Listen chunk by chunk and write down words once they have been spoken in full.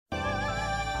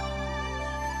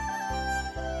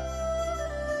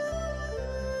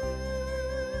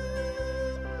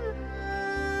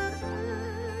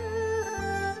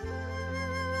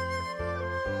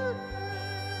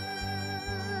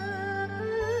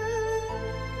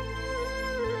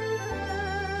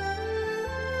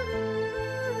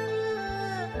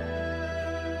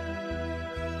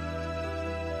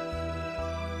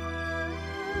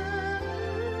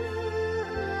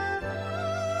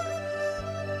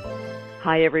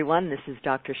Hi everyone, this is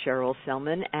Dr. Cheryl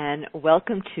Selman and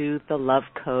welcome to The Love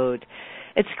Code.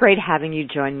 It's great having you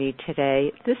join me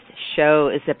today. This show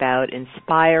is about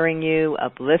inspiring you,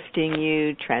 uplifting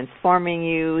you, transforming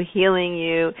you, healing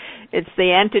you. It's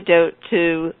the antidote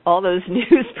to all those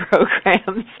news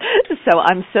programs. So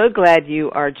I'm so glad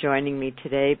you are joining me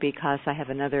today because I have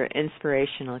another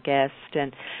inspirational guest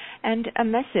and a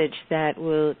message that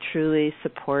will truly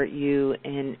support you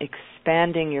in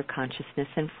expanding your consciousness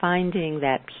and finding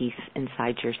that peace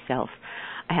inside yourself.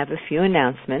 I have a few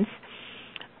announcements.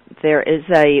 There is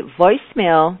a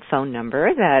voicemail phone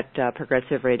number that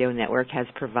Progressive Radio Network has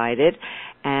provided,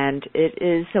 and it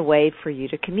is a way for you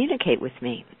to communicate with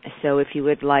me. So if you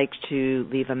would like to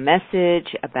leave a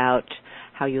message about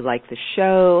how you like the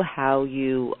show, how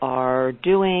you are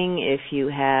doing, if you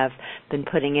have been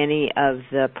putting any of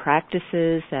the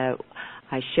practices that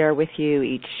I share with you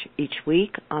each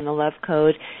week on the Love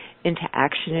Code into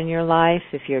action in your life,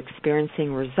 if you're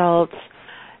experiencing results,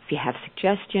 if you have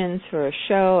suggestions for a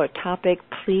show, a topic,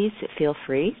 please feel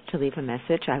free to leave a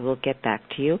message. I will get back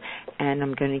to you, and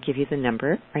I'm going to give you the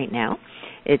number right now.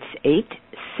 It's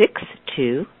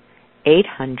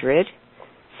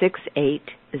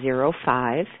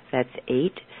 862-800-6805. That's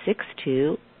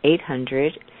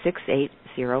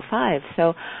 862-800-6805.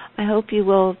 So I hope you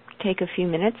will take a few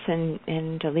minutes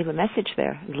and leave a message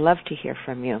there. I'd love to hear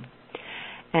from you.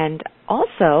 And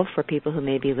also, for people who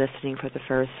may be listening for the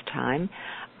first time,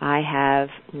 I have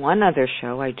one other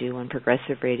show I do on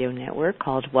Progressive Radio Network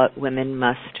called What Women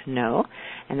Must Know,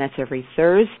 and that's every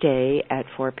Thursday at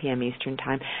 4 p.m. Eastern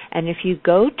Time. And if you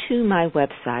go to my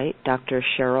website,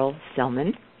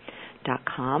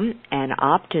 drcherylselman.com, and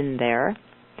opt in there,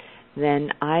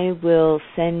 then I will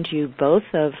send you both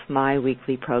of my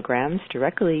weekly programs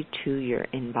directly to your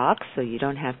inbox, so you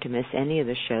don't have to miss any of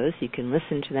the shows. You can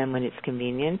listen to them when it's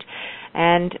convenient.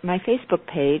 And my Facebook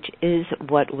page is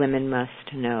What Women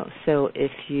Must Know. So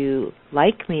if you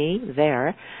like me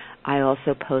there, I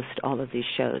also post all of these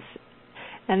shows.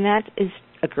 And that is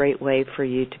a great way for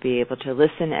you to be able to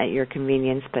listen at your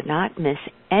convenience but not miss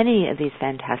any of these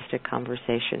fantastic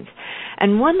conversations.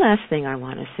 And one last thing I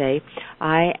want to say,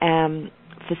 I am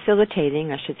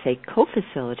co-facilitating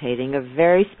a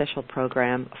very special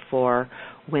program for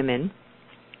women.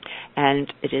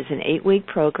 And it is an 8-week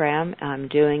program. I'm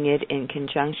doing it in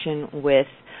conjunction with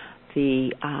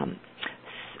the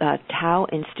Tao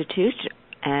Institute.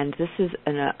 And this is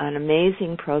an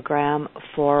amazing program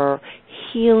for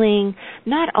healing,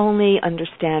 not only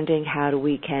understanding how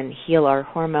we can heal our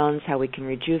hormones, how we can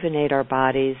rejuvenate our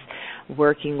bodies,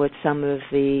 working with some of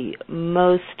the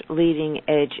most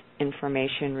leading-edge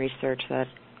information research that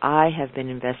I have been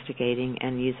investigating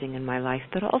and using in my life,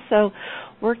 but also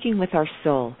working with our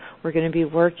soul. We're going to be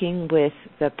working with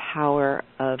the power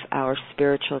of our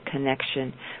spiritual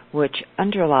connection, which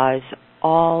underlies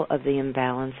all of the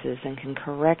imbalances and can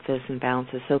correct those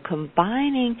imbalances. So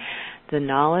combining the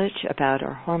knowledge about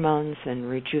our hormones and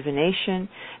rejuvenation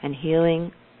and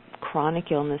healing chronic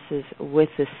illnesses with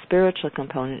the spiritual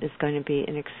component is going to be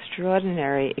an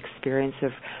extraordinary experience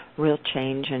of real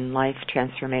change and life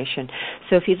transformation.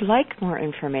 So if you'd like more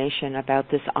information about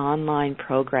this online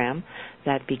program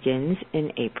that begins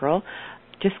in April,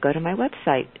 just go to my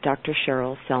website,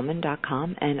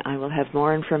 drcherylselman.com, and I will have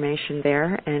more information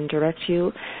there and direct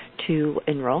you to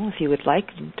enroll if you would like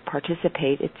to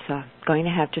participate. It's going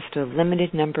to have just a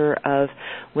limited number of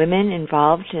women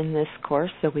involved in this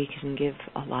course, so we can give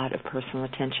a lot of personal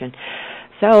attention.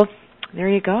 So there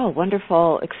you go,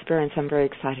 wonderful experience. I'm very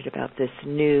excited about this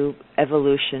new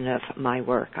evolution of my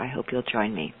work. I hope you'll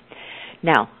join me.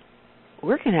 Now,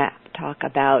 we're going to talk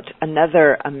about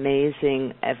another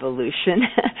amazing evolution.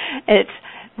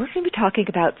 We're going to be talking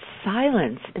about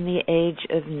silence in the age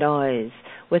of noise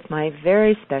with my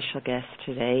very special guest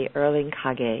today, Erling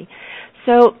Kagge.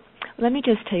 So let me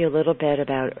just tell you a little bit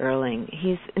about Erling.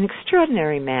 He's an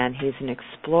extraordinary man. He's an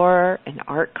explorer, an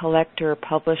art collector,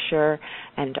 publisher,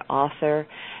 and author.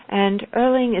 And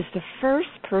Erling is the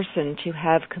first person to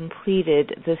have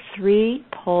completed the 3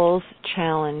 Poles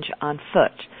Challenge on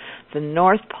foot: the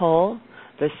North Pole,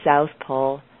 the South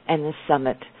Pole, and the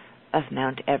summit of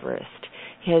Mount Everest.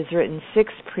 He has written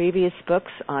 6 previous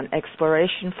books on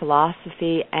exploration,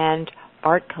 philosophy, and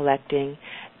art collecting,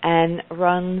 and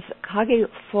runs Kagge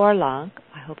Forlag,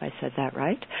 I hope I said that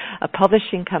right, a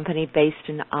publishing company based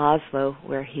in Oslo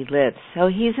where he lives. So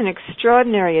he's an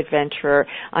extraordinary adventurer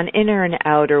on inner and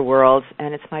outer worlds,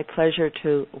 and it's my pleasure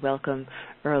to welcome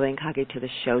Erling Kagge to the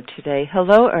show today.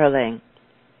 Hello, Erling.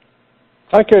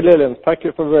 Thank you, Lillian. Thank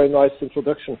you for a very nice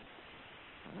introduction.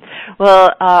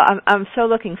 Well, I'm so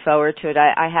looking forward to it.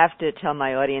 I have to tell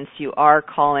my audience you are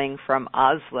calling from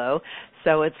Oslo,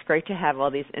 so it's great to have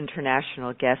all these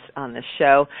international guests on the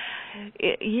show.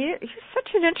 You're such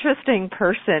an interesting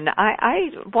person.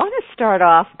 I want to start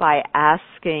off by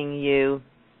asking you,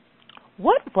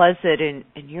 what was it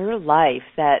in your life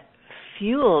that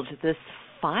fueled this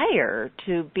fire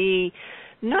to be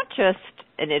not just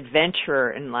an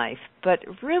adventurer in life, but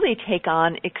really take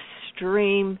on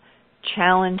extreme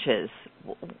challenges?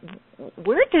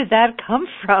 Where did that come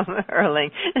from,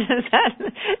 Erling? Is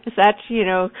that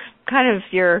kind of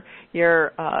your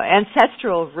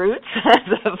ancestral roots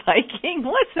as a Viking?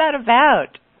 What's that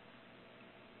about?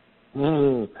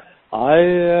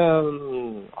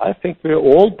 I think we're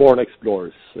all born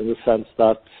explorers in the sense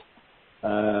that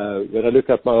when I look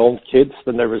at my own kids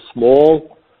when they were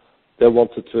small, they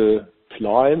wanted to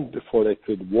climb before they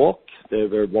could walk. They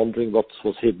were wondering what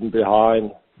was hidden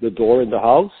behind the door in the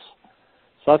house.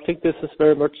 So I think this is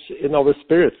very much in our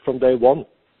spirit from day one.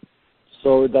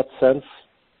 So in that sense,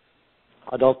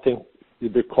 I don't think you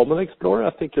become an explorer.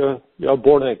 I think you're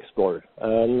born an explorer.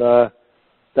 And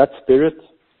that spirit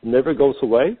never goes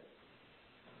away.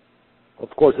 Of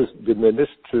course, it's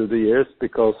diminished through the years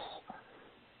because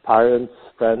parents,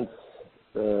 friends,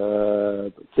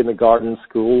 kindergarten,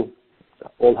 school,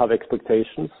 all have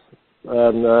expectations.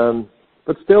 And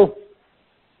but still,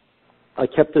 I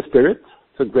kept the spirit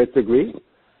to a great degree.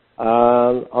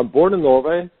 I'm born in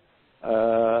Norway,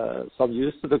 so I'm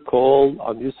used to the cold,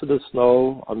 I'm used to the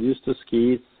snow, I'm used to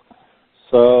skis.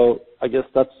 So I guess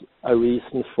that's a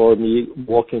reason for me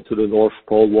walking to the North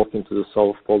Pole, walking to the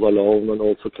South Pole alone, and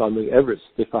also climbing Everest.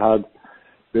 If I had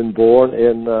been born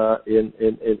in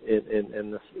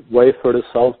way further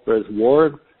south where it's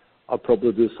warm, I'd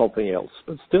probably do something else.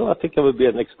 But still, I think I would be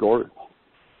an explorer.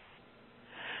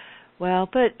 Well,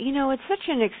 but it's such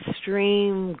an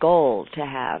extreme goal to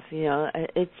have.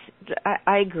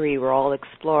 I agree. We're all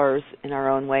explorers in our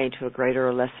own way to a greater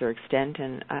or lesser extent,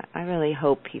 and I really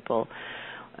hope people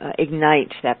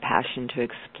ignite that passion to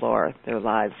explore their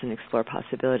lives and explore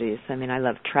possibilities. I mean, I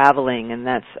love traveling, and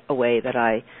that's a way that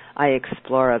I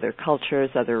explore other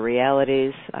cultures, other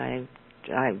realities. I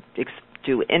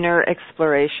do inner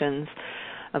explorations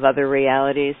of other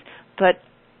realities, but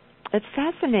it's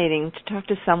fascinating to talk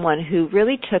to someone who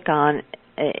really took on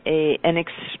an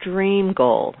extreme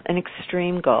goal. I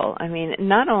mean,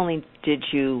 not only did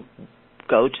you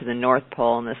go to the North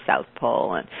Pole and the South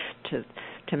Pole and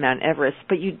to Mount Everest,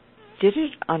 but you did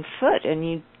it on foot, and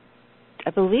you,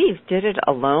 I believe, did it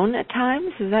alone at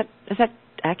times. Is that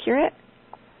accurate?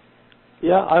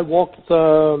 Yeah, I walked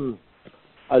alone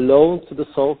to the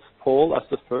South Pole as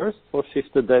the first for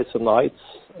 50 days and nights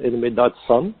in the midnight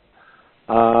sun.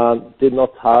 Did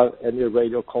not have any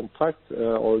radio contact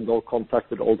or no contact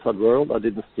with the outside world. I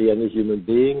didn't see any human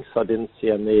beings. I didn't see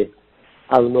any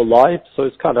animal life. So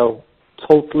it's kind of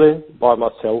totally by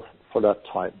myself for that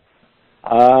time.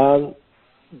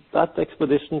 That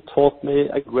expedition taught me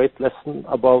a great lesson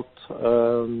about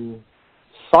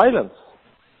silence,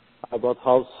 about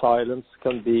how silence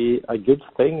can be a good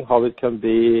thing, how it can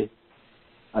be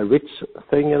a rich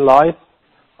thing in life,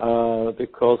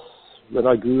 because when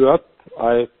I grew up,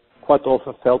 I quite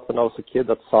often felt when I was a kid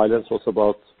that silence was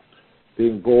about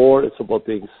being bored, it's about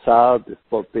being sad, it's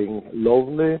about being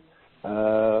lonely.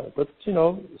 But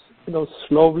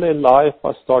slowly in life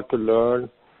I start to learn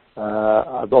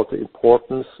about the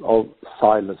importance of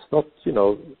silence. Not,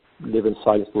 live in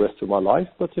silence the rest of my life,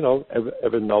 but,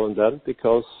 every now and then,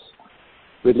 because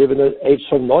we live in an age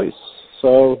of noise.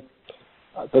 So,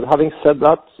 but having said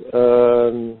that,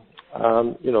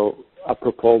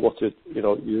 apropos what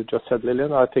you just said,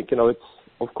 Lillian, I think, it's,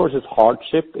 of course, it's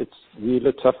hardship. It's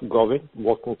really tough going,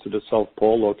 walking to the South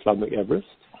Pole or climbing Everest.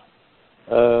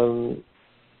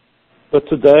 But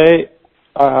today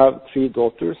I have 3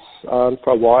 daughters, and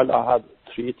for a while I had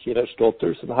 3 teenage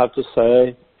daughters, and I have to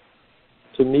say,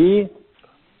 to me,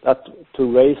 that to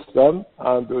raise them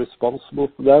and be responsible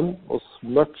for them was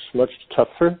much, much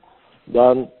tougher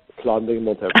than climbing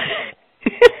Mount Everest.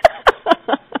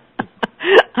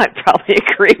 I probably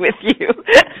agree with you.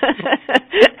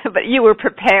 But you were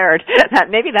prepared.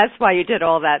 Maybe that's why you did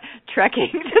all that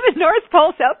trekking to the North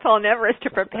Pole, South Pole, and Everest, to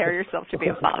prepare yourself to be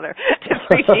a father to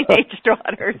 3 teenage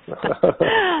daughters.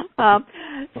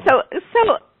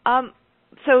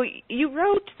 So you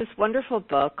wrote this wonderful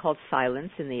book called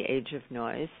Silence in the Age of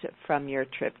Noise from your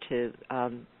trip to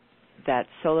that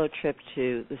solo trip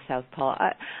to the South Pole.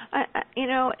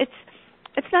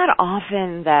 It's not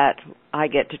often that I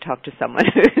get to talk to someone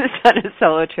who's on a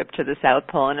solo trip to the South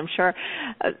Pole, and I'm sure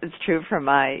it's true for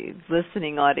my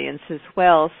listening audience as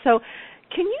well. So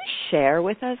Can you share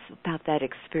with us about that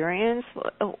experience?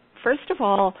 First of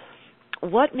all,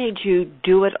 what made you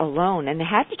do it alone, and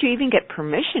how did you even get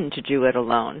permission to do it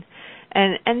alone?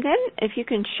 And then if you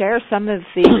can share some of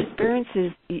the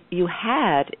experiences you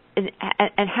had,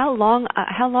 and how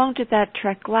long did that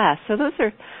trek last? So those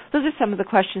are some of the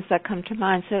questions that come to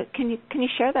mind. So can you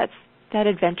share that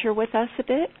adventure with us a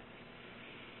bit?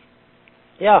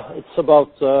 Yeah, it's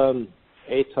about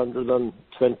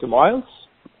 820 miles,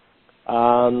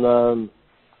 and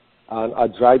I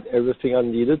dragged everything I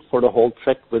needed for the whole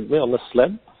trek with me on a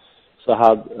sled. So I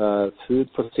had food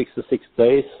for 66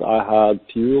 days. I had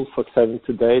fuel for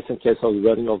 70 days in case I was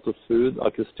running out of food.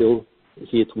 I could still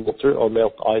heat water or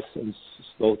melt ice and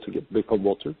snow to become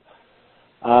water.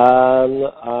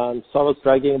 And so I was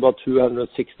dragging about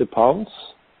 260 pounds.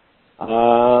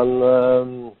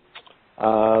 And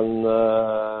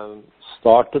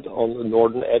started on the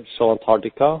northern edge of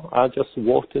Antarctica. I just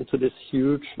walked into this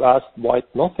huge, vast, white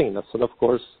nothingness. And of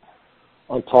course,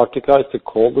 Antarctica is the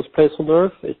coldest place on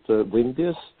Earth. It's the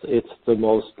windiest. It's the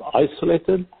most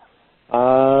isolated.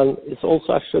 And it's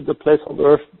also actually the place on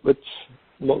Earth which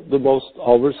the most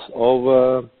hours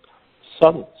of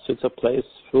sun. So it's a place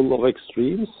full of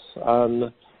extremes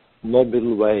and no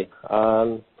middle way.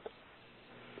 And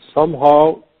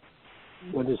somehow,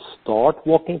 when you start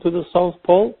walking to the South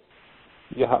Pole,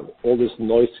 you have all this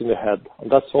noise in your head.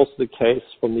 And that's also the case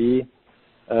for me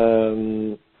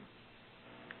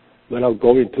when I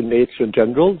go into nature in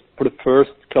general. For the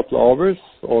first couple of hours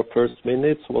or first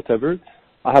minutes or whatever,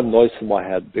 I have noise in my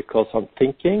head because I'm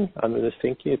thinking, and when you're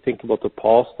thinking, you think about the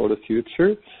past or the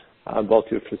future,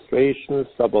 about your frustrations,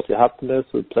 about your happiness,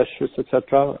 your pleasures,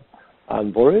 etc.,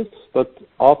 and worries. But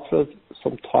after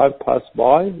some time passes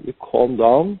by, you calm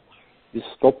down, you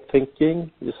stop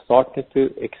thinking, you're starting to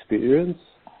experience,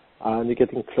 and you're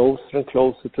getting closer and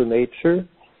closer to nature.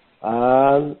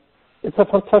 And it's a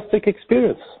fantastic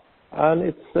experience. And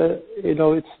it's,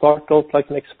 it started out like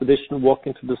an expedition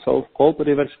walking to the South Pole, but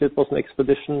eventually it was an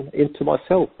expedition into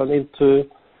myself and into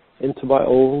my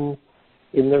own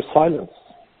inner silence.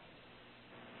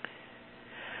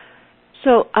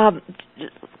 So,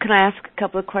 can I ask a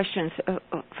couple of questions?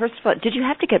 First of all, did you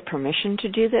have to get permission to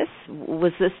do this?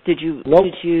 Nope. Did you,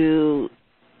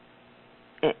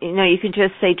 you can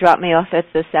just say, drop me off at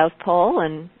the South Pole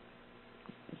and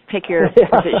pick your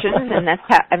provisions, and that's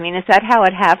how, is that how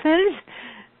it happened?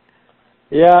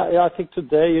 Yeah, I think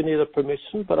today you need a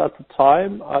permission, but at the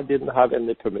time I didn't have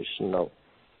any permission, no.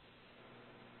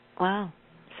 Wow.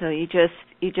 So you just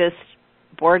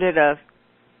boarded a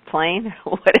plane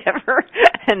or whatever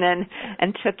and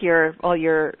took all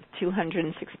your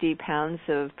 260 pounds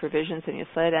of provisions in your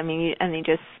sled, and you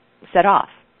just set off.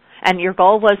 And your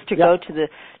goal was to go to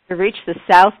reach the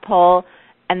South Pole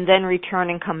and then return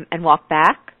and come and walk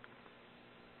back?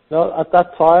 No, at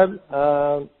that time,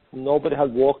 nobody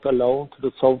had walked alone to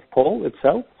the South Pole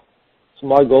itself. So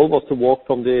my goal was to walk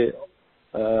from the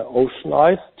ocean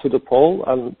ice to the pole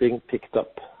and being picked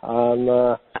up.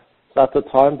 And at the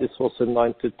time, this was in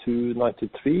 92,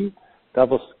 93, that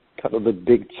was kind of the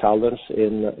big challenge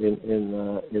in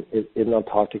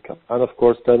Antarctica. And of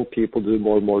course, then people do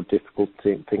more and more difficult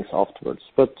things afterwards.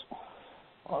 But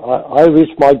I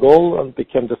reached my goal and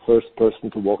became the first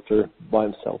person to walk there by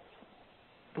himself.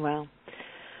 Wow.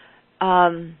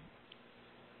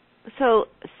 So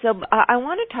I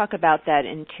want to talk about that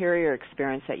interior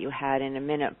experience that you had in a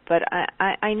minute, but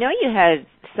I know you had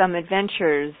some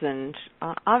adventures, and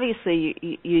obviously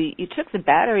you took the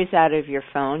batteries out of your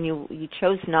phone. You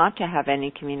chose not to have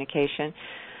any communication.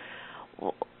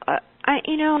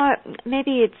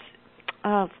 Maybe it's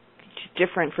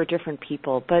different for different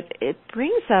people, but it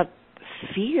brings up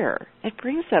fear.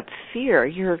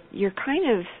 You're kind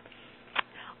of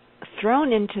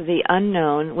thrown into the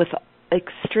unknown with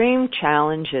extreme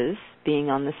challenges being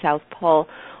on the South Pole.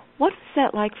 What is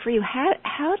that like for you?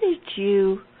 How did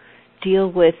you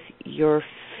deal with your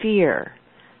fear?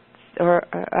 Or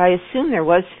I assume there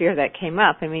was fear that came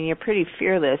up. You're pretty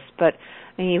fearless, but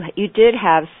you did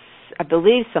have, I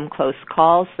believe, some close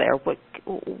calls there. What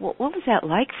was that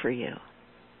like for you?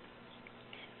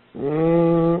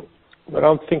 When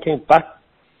I'm thinking back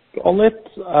on it,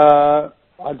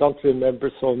 I don't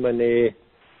remember so many,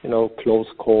 close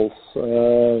calls.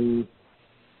 Wasn't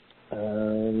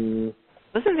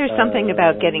there something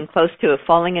about getting close to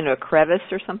falling into a crevice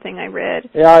or something I read?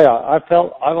 Yeah. I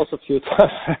was a few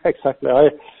times, exactly.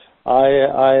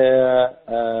 I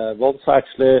once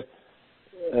actually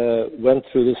went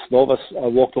through the snow. I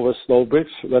walked over a snow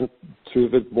bridge, went through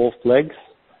with both legs,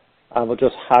 and was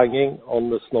just hanging on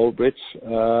the snow bridge,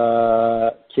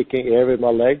 kicking air with my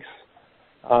legs.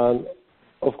 And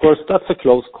Of course, that's a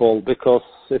close call, because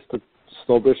if the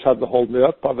snowbridge hadn't held me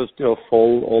up, I would,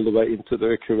 fall all the way into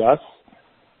the crevasse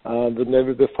and would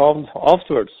never be found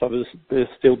afterwards. I would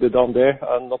still be down there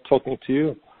and not talking to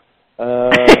you.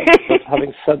 But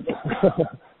having said,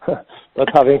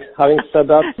 having said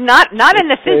that, not in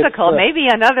the physical, maybe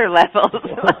on other levels.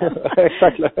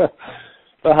 Exactly.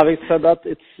 But having said that,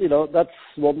 it's that's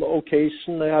one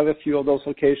occasion. I have a few of those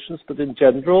occasions, but in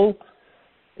general,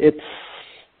 it's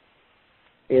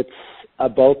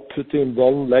about putting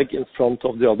one leg in front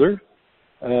of the other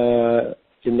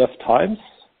enough times,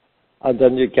 and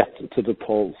then you get to the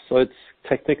pole. So it's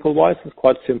technical-wise, it's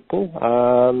quite simple,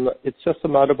 and it's just a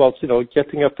matter about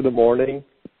getting up in the morning,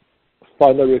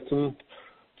 find a rhythm,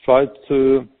 try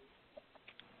to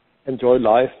enjoy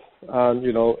life, and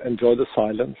enjoy the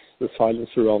silence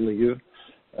surrounding you,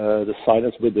 the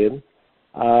silence within.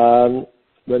 And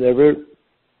whenever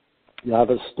you have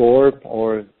a storm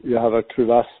or you have a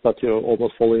crevasse that you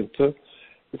almost fall into,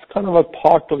 it's kind of a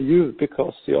part of you,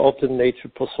 because you're out in nature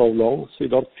for so long, so you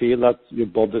don't feel that your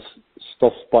body's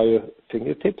stuffed by your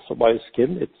fingertips or by your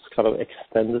skin. It's kind of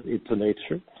extended into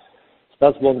nature. So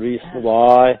that's one reason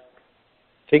why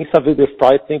things have been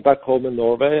frightening back home in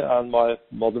Norway, and my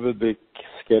mother would be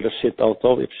scared the shit out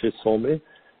of if she saw me.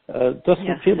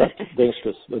 Doesn't feel that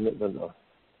dangerous when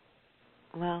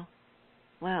Well.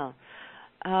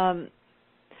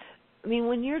 I mean,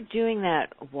 when you're doing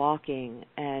that walking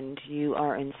and you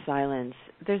are in silence,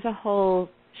 there's a whole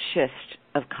shift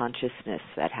of consciousness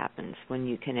that happens when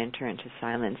you can enter into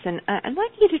silence. And I'd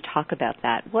like you to talk about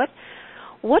that.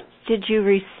 What did you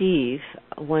receive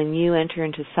when you enter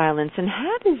into silence, and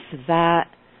how is that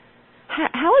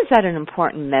an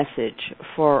important message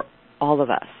for all of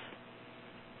us?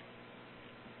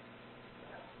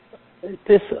 It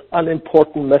is an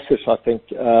important message, I think,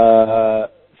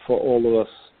 for all of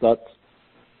us, that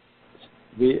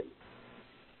we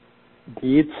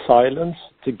need silence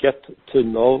to get to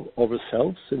know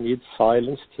ourselves. We need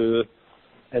silence to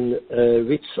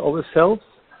enrich ourselves.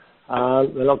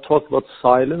 And when I'm talking about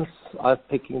silence, I'm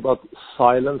thinking about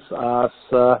silence as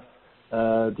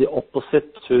the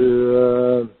opposite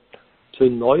to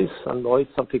noise. And noise,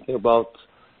 I'm thinking about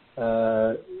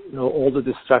all the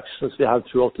distractions we have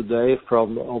throughout the day,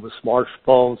 from our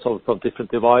smartphones or from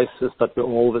different devices, that we're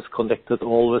always connected,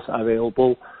 always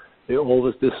available, we're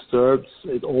always disturbed,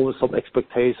 it's always some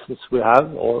expectations we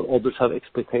have, or others have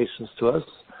expectations to us.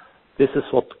 This is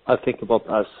what I think about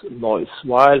as noise.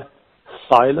 While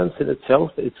silence in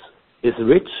itself is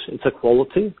rich, it's a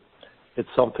quality, it's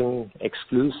something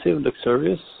exclusive,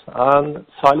 luxurious, and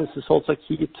silence is also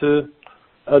key to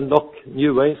unlock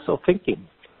new ways of thinking.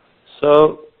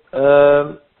 So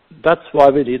that's why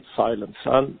we need silence,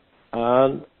 and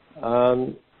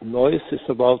noise is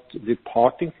about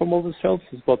departing from ourselves.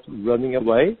 It's about running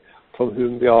away from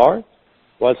whom we are,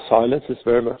 while silence is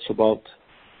very much about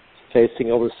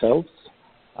facing ourselves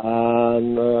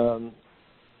and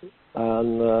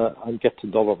get to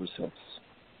know ourselves.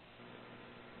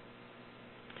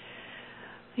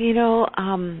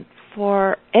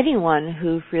 For anyone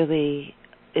who really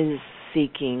is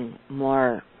seeking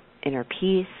more inner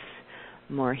peace,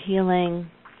 more healing,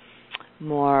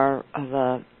 more of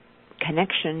a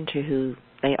connection to who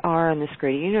they are in this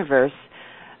great universe,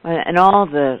 and all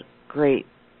the great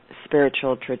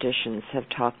spiritual traditions have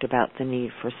talked about the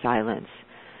need for silence.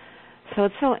 So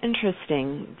it's so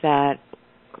interesting that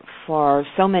for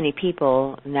so many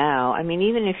people now, I mean,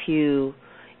 even if you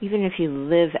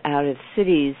live out of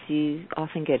cities, you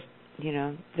often get,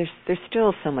 there's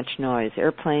still so much noise,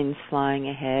 airplanes flying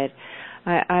ahead.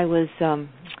 I was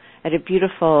at a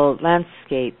beautiful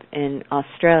landscape in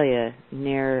Australia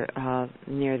near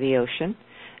the ocean.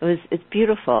 It's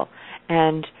beautiful,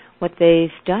 and what they've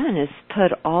done is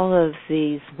put all of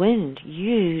these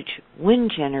huge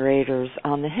wind generators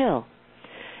on the hill,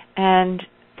 and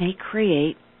they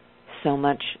create so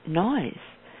much noise.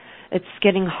 It's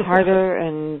getting harder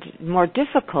and more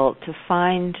difficult to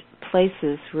find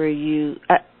places where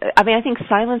I think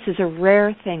silence is a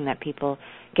rare thing that people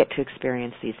get to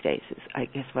experience these days, is I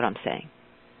guess what I'm saying.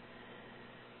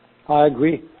 I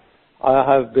agree. I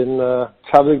have been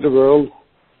traveling the world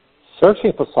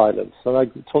searching for silence, and I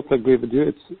totally agree with you.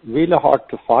 It's really hard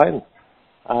to find.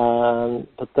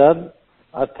 But then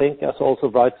I think, as also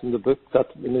writes in the book,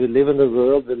 that when we live in the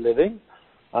world we're living,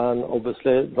 and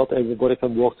obviously not everybody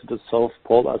can walk to the South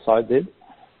Pole as I did,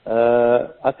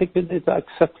 I think we need to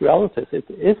accept realities. It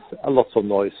is a lot of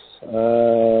noise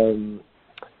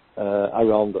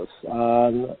around us,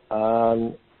 and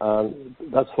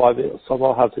that's why we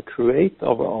somehow have to create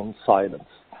our own silence.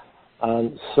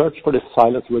 and search for the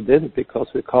silence within, because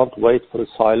we can't wait for the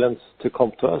silence to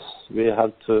come to us. We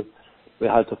have to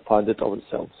find it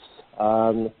ourselves.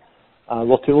 And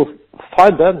what you will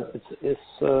find then is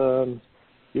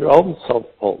your own South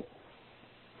Pole.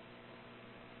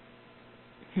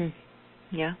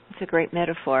 Yeah, it's a great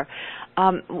metaphor.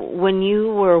 When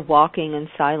you were walking in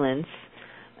silence,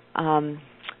 and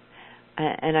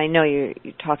I know you're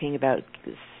talking about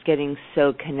getting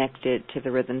so connected to the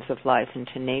rhythms of life and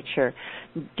to nature,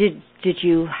 did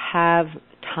you have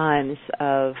times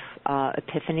of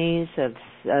epiphanies,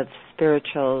 of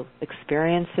spiritual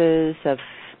experiences, of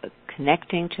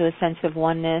connecting to a sense of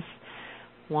oneness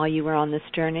while you were on this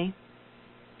journey?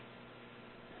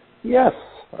 Yes,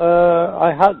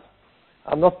 I had.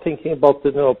 I'm not thinking about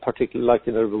it, particularly like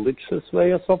in a religious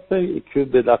way or something. It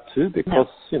could be that too, because,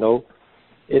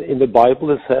 in the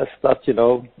Bible it says that,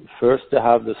 first you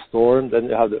have the storm, then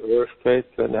you have the earthquake,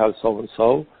 then you have so and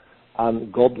so.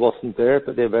 And God wasn't there,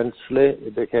 but eventually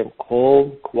it became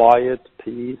calm, quiet,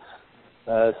 peace,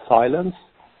 silence.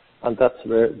 And that's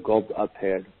where God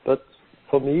appeared. But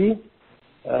for me,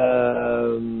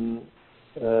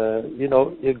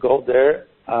 you go there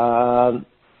and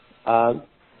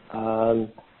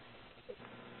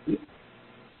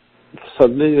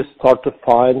suddenly you start to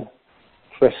find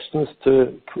questions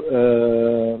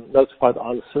not to find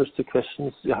answers to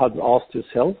questions you hadn't asked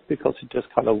yourself, because you just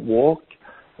kind of walk,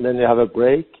 and then you have a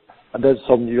break, and then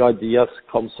some new ideas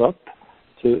comes up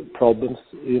to problems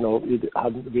you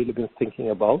hadn't really been thinking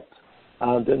about.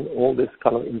 And then all this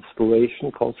kind of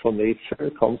inspiration comes from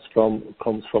nature, comes from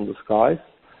the skies,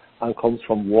 and comes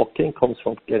from walking, comes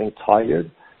from getting tired,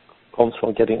 comes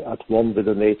from getting at one with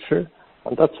the nature.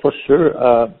 And that's for sure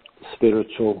a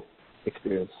spiritual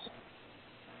experience.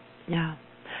 Yeah.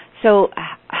 So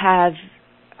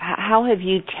how have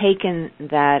you taken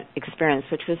that experience,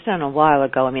 which was done a while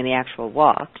ago, I mean the actual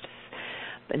walk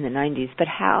in the 90s, but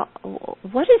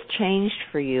what has changed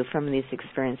for you from these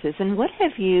experiences, and what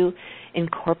have you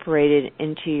incorporated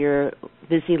into your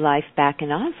busy life back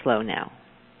in Oslo now?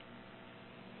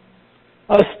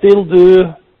 I still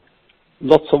do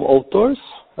lots of outdoors,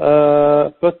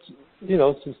 but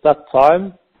since that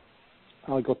time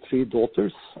I got 3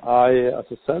 daughters. As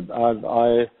I said,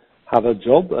 I have a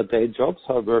day job,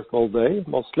 so I work all day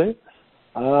mostly,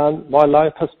 and my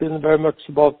life has been very much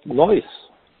about noise.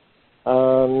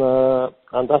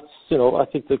 And that's, I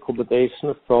think the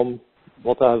combination from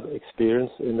what I've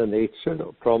experienced in the nature,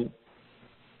 from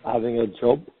having a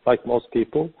job like most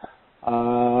people,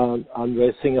 and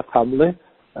raising a family,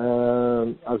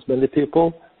 as many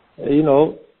people,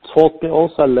 taught me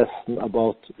also a lesson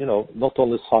about, not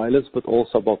only silence, but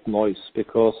also about noise.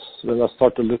 Because when I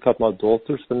started to look at my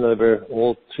daughters, when they were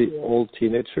all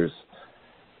teenagers,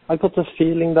 I got the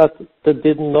feeling that they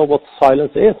didn't know what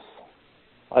silence is.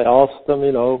 I asked them,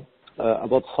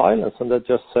 about silence, and they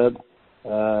just said,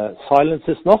 silence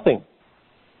is nothing.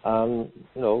 And,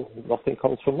 nothing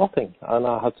comes from nothing. And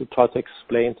I had to try to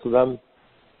explain to them,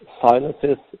 silence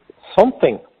is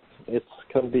something. It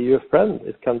can be your friend.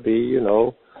 It can be,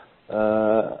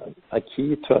 a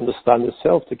key to understand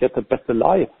yourself, to get a better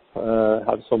life,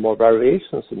 have some more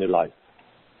variations in your life.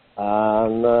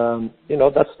 And,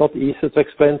 that's not easy to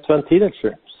explain to a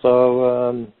teenager.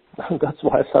 So that's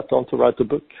why I sat down to write the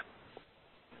book.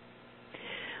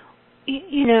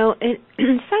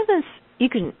 Silence, you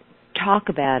can talk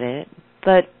about it,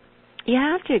 but you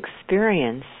have to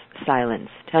experience silence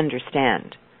to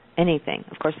understand anything.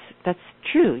 Of course, that's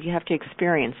true. You have to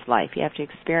experience life. You have to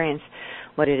experience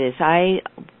what it is. I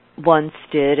once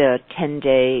did a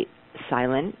 10-day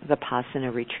silent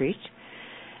Vipassana retreat,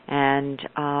 and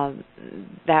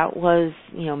that was,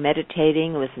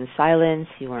 meditating. It was in silence.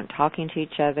 You weren't talking to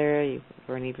each other. You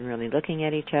weren't even really looking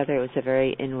at each other. It was a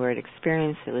very inward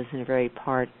experience. It was in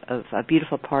a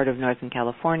beautiful part of Northern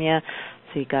California,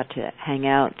 so you got to hang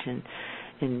out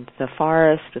in the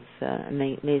forest with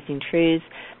amazing trees.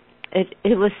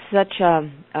 It was such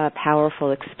a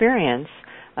powerful experience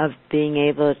of being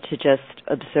able to just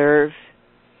observe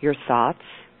your thoughts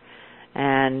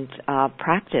and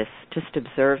practice just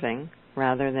observing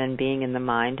rather than being in the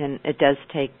mind. And it does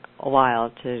take a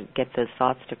while to get those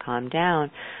thoughts to calm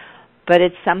down. But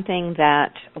it's something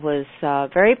that was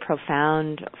very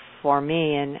profound for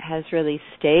me and has really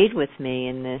stayed with me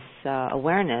in this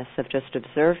awareness of just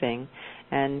observing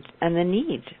and the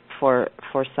need for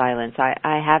silence.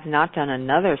 I have not done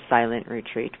another silent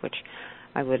retreat, which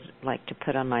I would like to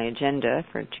put on my agenda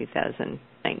for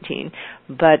 2019.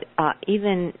 But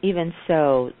even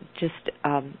so, just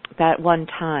that one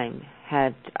time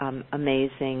had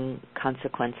amazing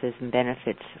consequences and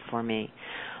benefits for me.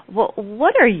 Well,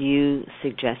 what are you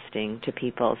suggesting to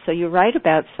people? So you write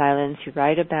about silence, you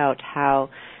write about how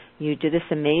you did this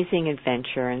amazing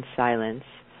adventure in silence,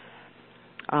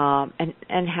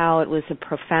 and how it was a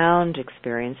profound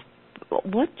experience.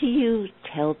 What do you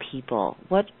tell people?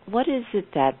 What is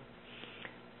it that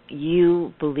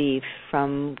you believe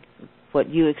from what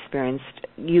you experienced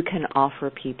you can offer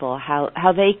people,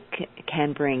 how they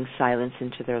can bring silence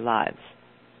into their lives?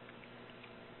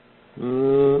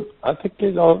 I think,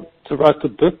 to write a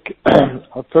book,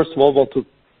 I first of all want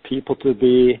people to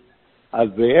be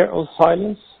aware of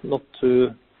silence, not to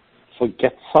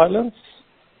forget silence,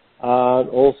 and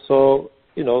also,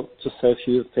 to say a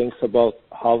few things about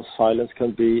how silence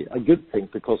can be a good thing,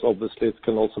 because obviously it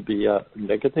can also be a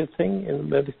negative thing in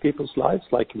many people's lives,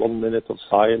 like 1 minute of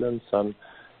silence and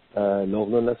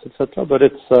loneliness, etc. But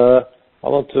I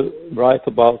want to write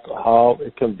about how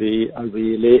it can be a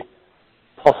really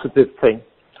positive thing.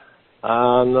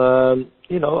 And,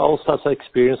 also as I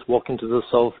experienced walking to the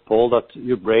South Pole, that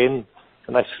your brain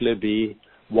can actually be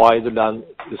wider than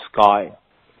the sky.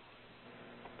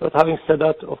 But having said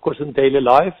that, of course, in daily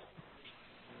life,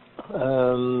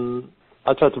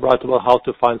 I try to write about how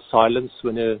to find silence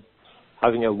when you're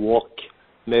having a walk,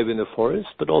 maybe in the forest,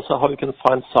 but also how you can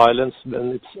find silence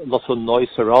when it's lots of noise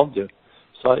around you.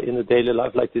 So in a daily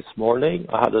life, like this morning,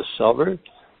 I had a shower,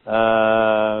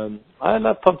 and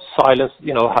I found silence,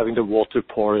 having the water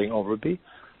pouring over me.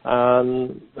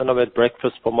 And then I made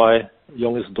breakfast for my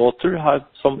youngest daughter, had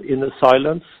some inner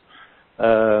silence.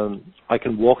 I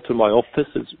can walk to my office,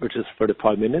 which is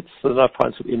 35 minutes, so then I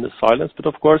find some inner silence. But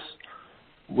of course,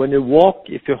 when you walk,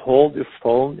 if you hold your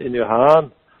phone in your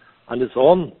hand and it's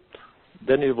on,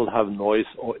 then you will have noise,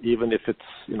 or even if it's,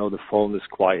 the phone is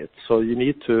quiet. So you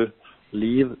need to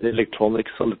leave the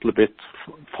electronics a little bit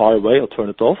far away or turn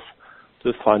it off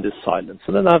to find this silence.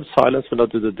 And then I have silence when I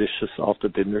do the dishes after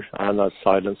dinner, and I have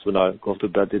silence when I go to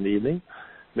bed in the evening,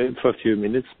 maybe for a few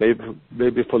minutes,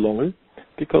 maybe for longer,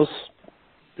 because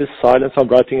this silence I'm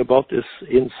writing about is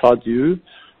inside you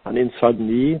and inside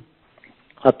me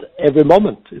at every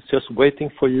moment. It's just waiting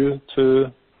for you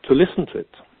to listen to it.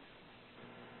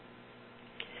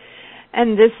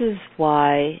 And this is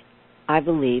why I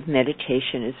believe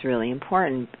meditation is really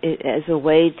important as a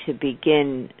way to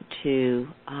begin to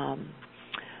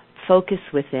focus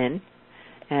within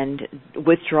and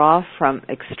withdraw from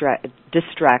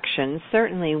distractions.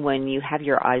 Certainly when you have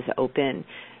your eyes open,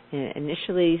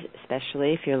 initially,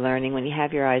 especially if you're learning, when you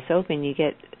have your eyes open,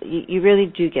 you really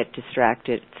do get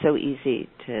distracted. It's so easy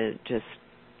to just,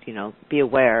 be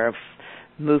aware of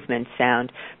movement,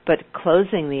 sound, but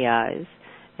closing the eyes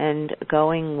and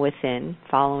going within,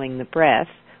 following the breath,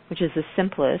 which is the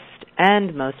simplest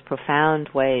and most profound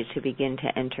way to begin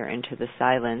to enter into the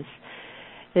silence,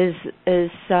 is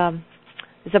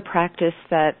a practice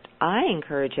that I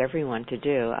encourage everyone to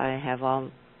do. I have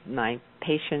all my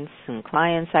patients and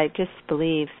clients. I just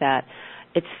believe that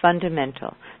it's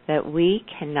fundamental, that we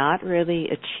cannot really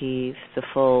achieve the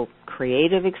full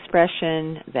creative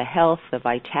expression, the health, the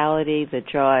vitality, the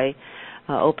joy,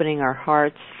 opening our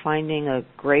hearts, finding a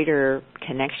greater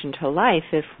connection to life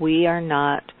if we are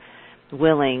not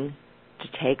willing to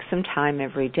take some time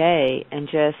every day and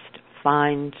just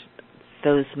find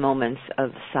those moments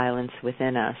of silence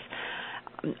within us.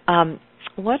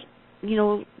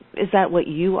 Is that what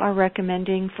you are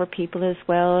recommending for people as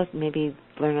well? Maybe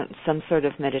learn some sort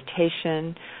of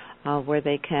meditation where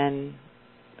they can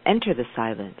enter the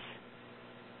silence?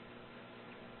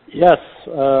 Yes,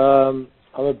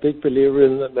 I'm a big believer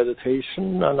in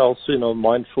meditation and also,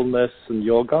 mindfulness and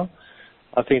yoga.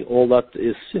 I think all that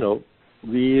is,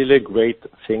 really great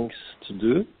things to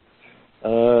do.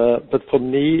 But for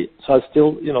me, so I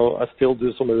still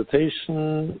do some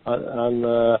meditation and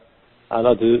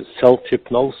I do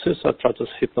self-hypnosis. I try to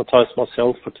hypnotize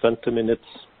myself for 20 minutes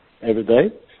every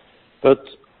day. But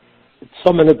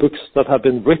so many books that have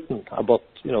been written about,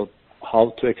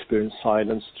 how to experience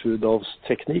silence through those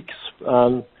techniques.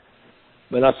 And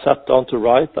when I sat down to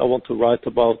write, I want to write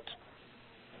about,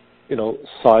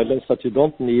 silence, that you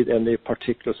don't need any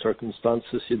particular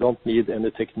circumstances. You don't need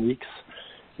any techniques.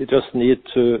 You just need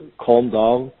to calm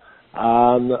down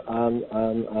and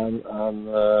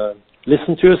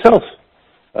listen to yourself.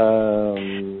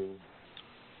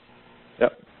 Yeah.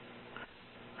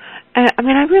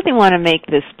 I really want to make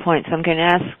this point, so I'm going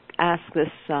to ask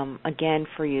this again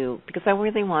for you, because I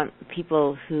really want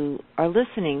people who are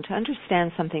listening to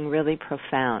understand something really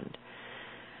profound.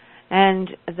 And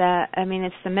that, I mean,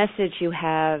 it's the message you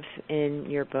have in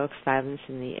your book, Silence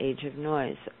in the Age of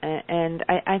Noise. And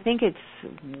I think it's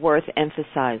worth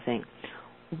emphasizing.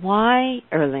 Why,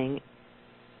 Erling,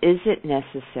 is it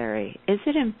necessary? Is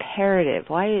it imperative?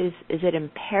 Why is it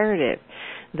imperative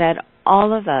that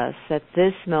all of us at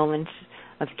this moment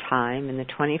of time in the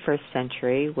 21st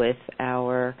century, with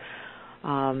our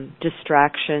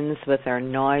distractions, with our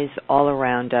noise all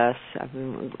around us, I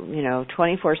mean,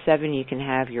 24/7 you can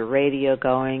have your radio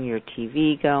going, your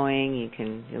TV going, you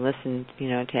can listen,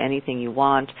 to anything you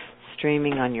want,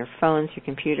 streaming on your phones, your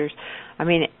computers. I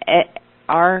mean,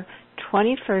 our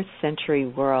 21st century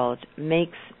world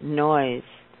makes noise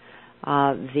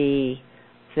the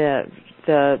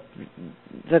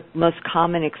most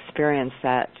common experience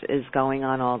that is going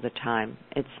on all the time.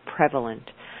 It's prevalent.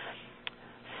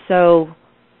 So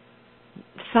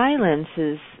silence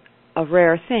is a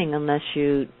rare thing unless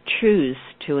you choose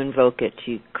to invoke it,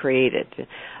 to create it.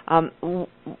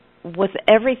 With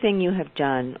everything you have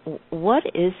done, what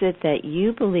is it that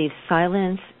you believe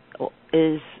silence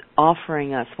is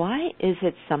offering us? Why is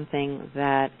it something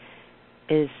that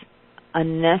is a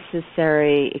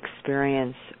necessary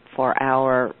experience for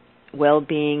our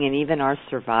well-being and even our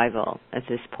survival at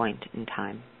this point in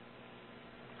time?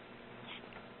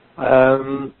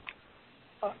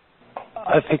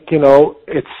 I think,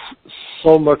 it's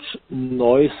so much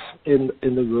noise in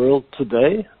the world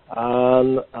today,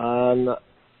 and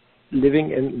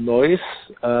living in noise,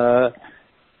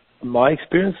 my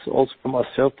experience, also for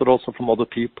myself, but also from other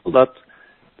people, that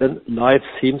then life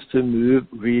seems to move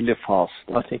really fast.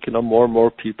 I think, more and more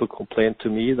people complain to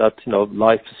me that,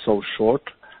 life is so short,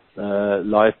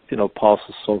 life,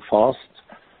 passes so fast,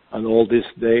 and all these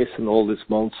days and all these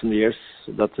months and years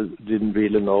that I didn't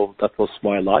really know that was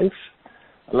my life.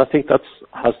 And I think that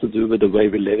has to do with the way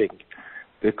we're living,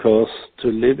 because to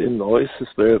live in noise is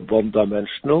very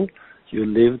one-dimensional. You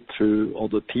live through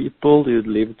other people, you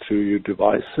live through your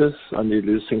devices, and you're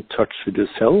losing touch with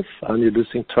yourself, and you're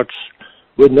losing touch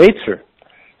with nature.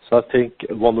 So I think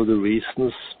one of the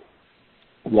reasons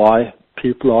why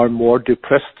people are more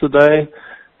depressed today,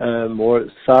 more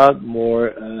sad,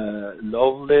 more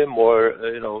lonely, more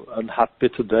unhappy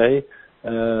today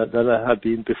than I have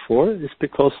been before, is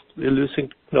because we're losing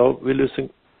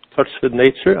touch with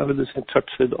nature, and we're losing touch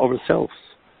with ourselves.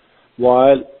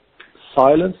 While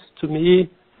silence, to me,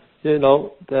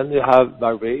 then you have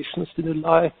variations in your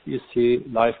life. You see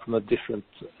life from a different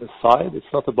side.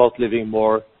 It's not about living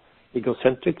more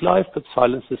egocentric life, but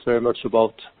silence is very much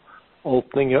about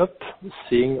opening up,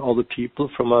 seeing other people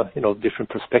from a different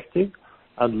perspective,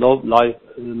 and love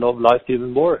life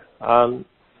even more. And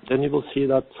then you will see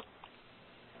that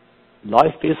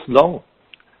life is long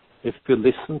if we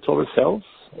listen to ourselves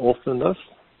often enough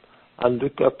and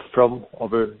look up from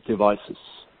our devices.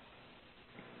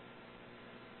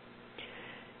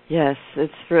 Yes,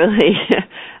 it's really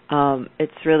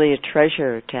a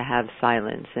treasure to have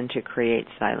silence and to create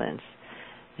silence,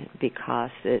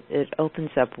 because it opens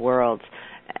up worlds.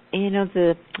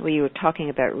 We were talking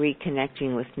about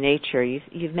reconnecting with nature.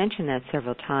 You've mentioned that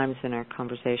several times in our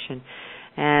conversation,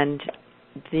 and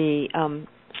the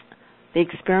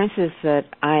experiences that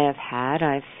I've had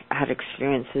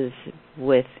experiences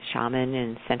with shaman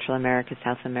in Central America,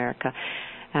 South America,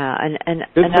 and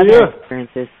other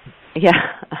experiences. Yeah,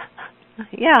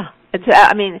 yeah. It's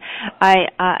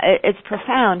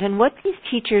profound. And what these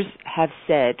teachers have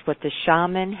said, what the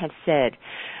shaman have said,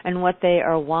 and what they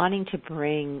are wanting to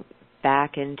bring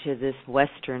back into this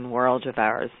Western world of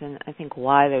ours, and I think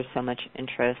why there's so much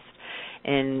interest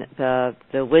in the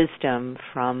wisdom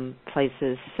from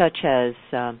places such as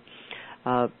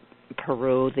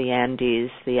Peru, the Andes,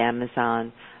 the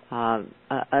Amazon,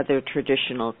 other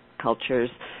traditional cultures,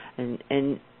 and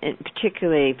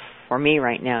particularly for me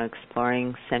right now,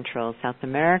 exploring Central South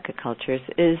America cultures,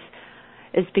 is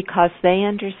because they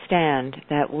understand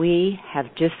that we have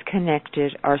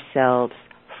disconnected ourselves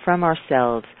from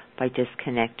ourselves by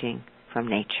disconnecting from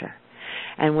nature.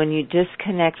 And when you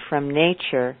disconnect from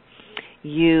nature,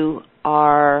 you're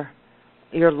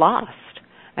lost,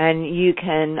 and you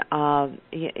can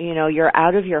you're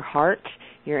out of your heart,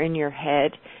 you're in your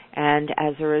head, and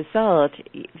as a result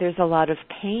there's a lot of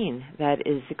pain that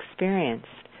is experienced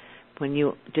when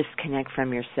you disconnect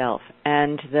from yourself.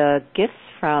 And the gifts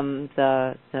from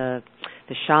the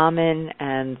shaman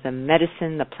and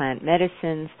the plant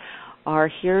medicines are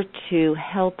here to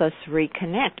help us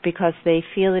reconnect, because they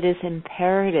feel it is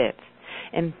imperative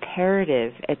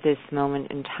at this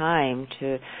moment in time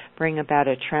to bring about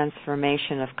a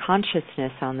transformation of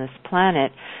consciousness on this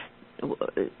planet.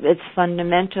 It's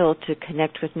fundamental to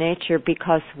connect with nature,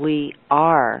 because we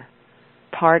are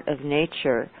part of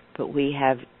nature, but we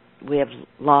have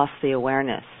lost the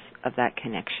awareness of that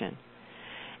connection.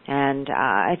 And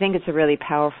I think it's a really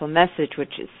powerful message,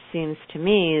 which it seems to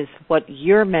me is what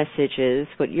your message is,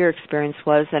 what your experience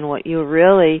was, and what you're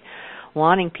really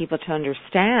wanting people to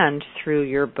understand through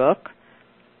your book,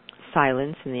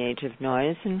 Silence in the Age of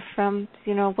Noise, and from,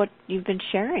 what you've been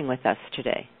sharing with us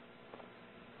today.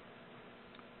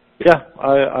 Yeah,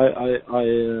 I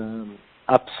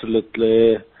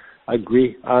absolutely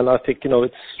agree. And I think,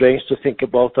 it's strange to think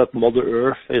about that Mother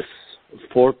Earth is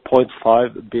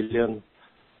 4.5 billion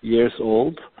years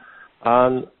old,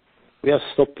 and we have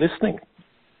stopped listening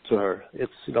to her.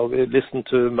 It's, we listen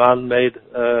to man-made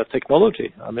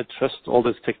technology, and we trust all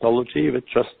this technology. We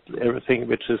trust everything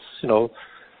which is,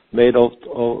 made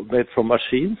from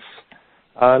machines.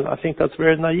 And I think that's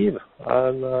very naive.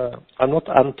 And I'm not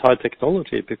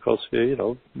anti-technology, because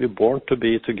we're born to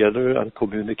be together and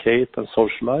communicate and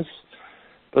socialize.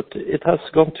 But it has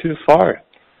gone too far.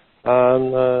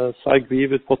 And so I agree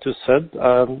with what you said.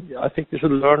 I think we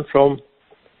should learn from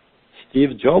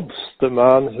Steve Jobs, the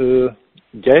man who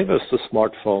gave us the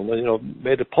smartphone and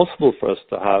made it possible for us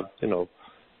to have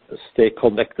stay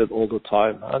connected all the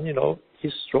time. And he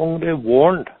strongly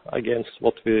warned against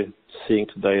what we're seeing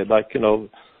today, like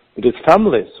with his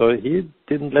family. So he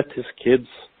didn't let his kids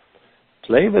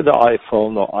play with the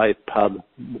iPhone or iPad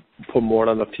for more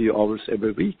than a few hours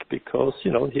every week, because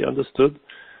he understood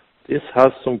this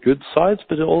has some good sides,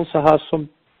 but it also has some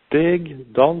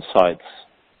big downsides.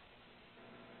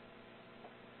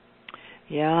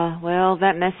 Yeah, well,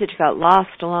 that message got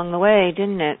lost along the way,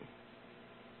 didn't it?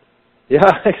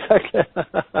 Yeah, exactly.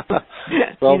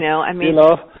 Well, I'm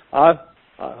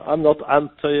not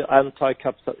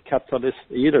anti-capitalist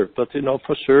either, but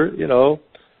for sure,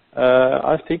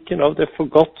 I think I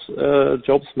forgot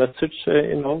Jobs' message,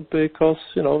 because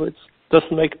it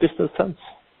doesn't make business sense.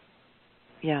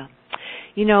 Yeah.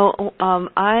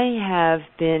 I have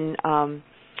been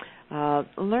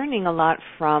learning a lot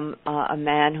from a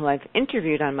man who I've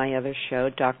interviewed on my other show,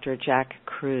 Dr. Jack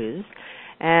Kruse.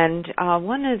 And he's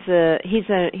a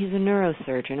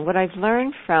neurosurgeon. What I've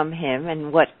learned from him,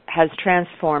 and what has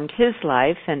transformed his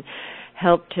life and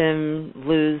helped him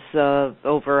lose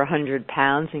over 100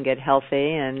 pounds and get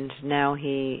healthy, and now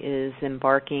he is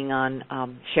embarking on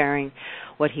sharing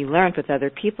what he learned with other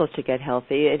people to get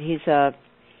healthy. And he's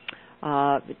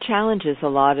challenges a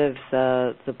lot of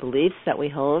the beliefs that we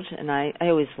hold, and I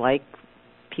always like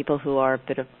people who are a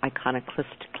bit of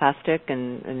iconoclastic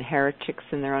and heretics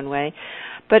in their own way.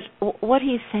 But what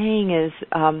he's saying is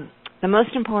the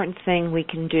most important thing we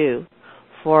can do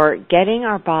for getting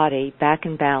our body back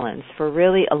in balance, for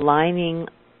really aligning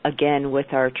again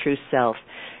with our true self,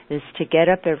 is to get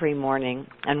up every morning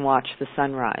and watch the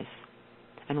sunrise.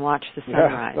 And watch the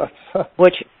sunrise, yeah,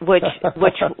 which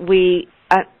we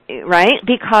right?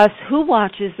 Because who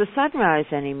watches the sunrise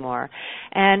anymore?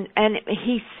 And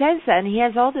he says that, and he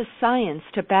has all this science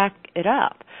to back it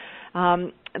up.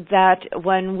 That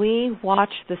when we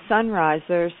watch the sunrise,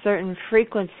 there are certain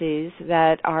frequencies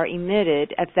that are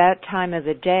emitted at that time of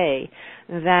the day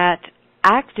that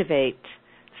activate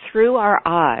through our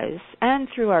eyes and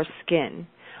through our skin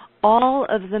all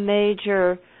of the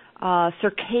major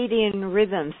circadian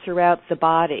rhythms throughout the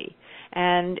body.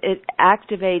 And it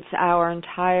activates our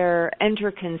entire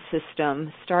endocrine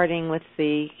system, starting with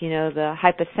the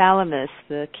hypothalamus,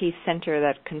 the key center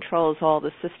that controls all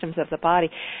the systems of the body.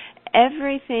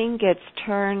 Everything gets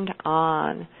turned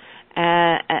on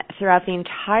throughout the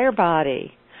entire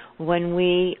body when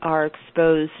we are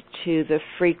exposed to the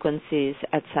frequencies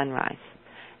at sunrise.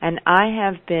 And I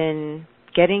have been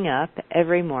getting up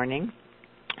every morning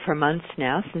for months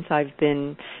now, since I've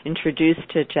been introduced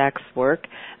to Jack's work.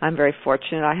 I'm very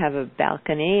fortunate. I have a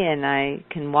balcony, and I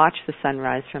can watch the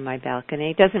sunrise from my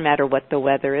balcony. It doesn't matter what the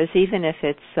weather is, even if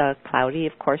it's cloudy.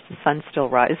 Of course, the sun's still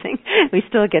rising. We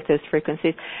still get those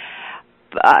frequencies.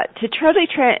 It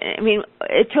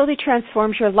totally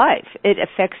transforms your life. It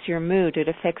affects your mood. It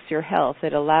affects your health.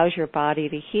 It allows your body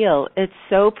to heal. It's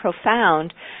so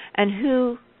profound, and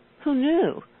who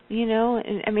knew?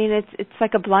 It's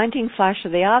like a blinding flash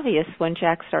of the obvious when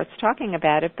Jack starts talking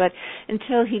about it. But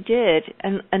until he did,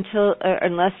 and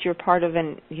unless you're part of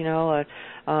an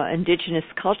indigenous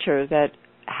culture that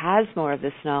has more of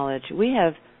this knowledge,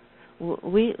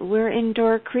 we're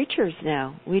indoor creatures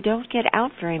now. We don't get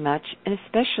out very much, and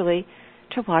especially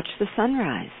to watch the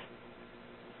sunrise.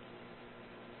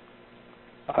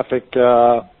 I think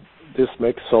this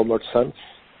makes so much sense,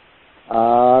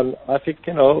 and I think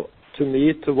to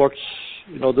me, to watch,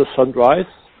 the sunrise,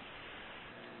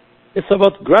 It's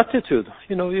about gratitude.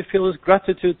 You know, you feel this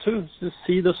gratitude too, to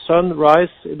see the sun rise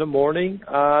in the morning,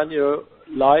 and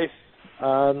life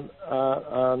and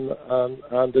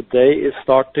the day is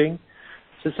starting.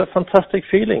 So it's a fantastic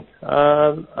feeling,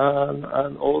 and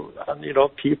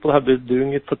people have been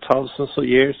doing it for thousands of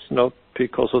years,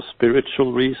 because of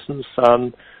spiritual reasons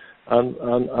and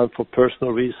for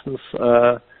personal reasons.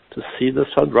 To see the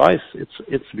sunrise,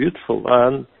 it's beautiful,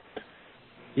 and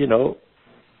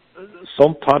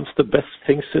sometimes the best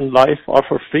things in life are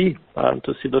for free, and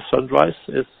to see the sunrise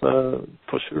is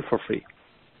for sure for free.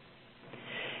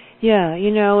 Yeah,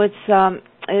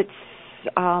 it's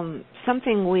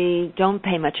something we don't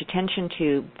pay much attention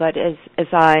to, but as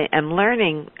I am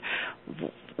learning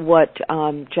what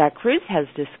Jack Kruse has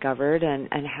discovered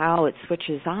and how it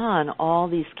switches on all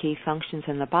these key functions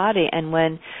in the body, and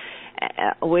when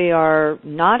we are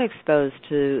not exposed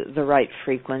to the right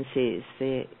frequencies,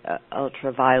 the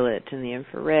ultraviolet and the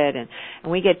infrared, and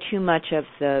we get too much of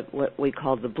what we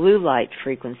call the blue light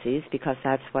frequencies, because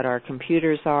that's what our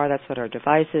computers are, that's what our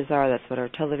devices are, that's what our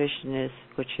television is,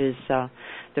 which is the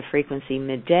frequency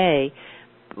midday,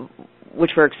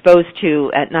 which we're exposed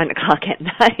to at 9 o'clock at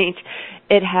night.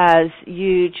 It has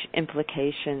huge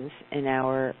implications in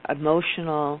our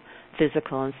emotional,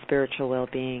 physical, and spiritual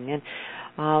well-being. And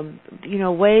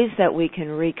ways that we can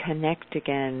reconnect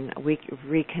again. We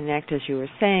reconnect, as you were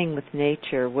saying, with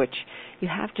nature, which you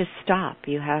have to stop.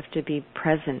 You have to be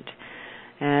present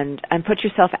and put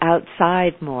yourself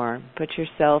outside more. Put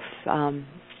yourself,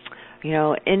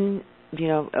 in,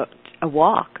 a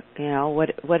walk,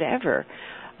 whatever,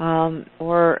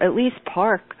 or at least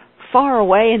park far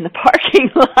away in the parking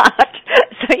lot.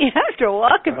 So you have to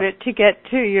walk a bit to get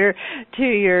to your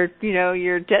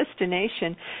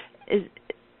destination.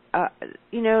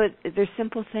 They're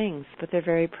simple things, but they're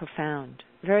very profound,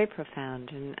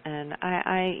 and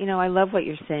I love what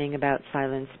you're saying about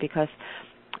silence, because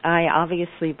I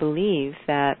obviously believe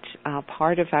that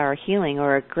part of our healing,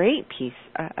 or a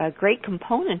great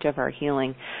component of our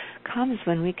healing, comes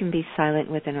when we can be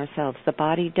silent within ourselves. The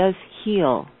body does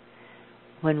heal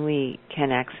when we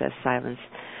can access silence.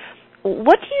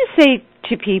 What do you say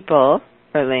to people,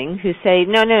 Erling, who say,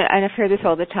 no, and I've heard this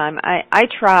all the time, I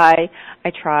try,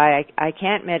 I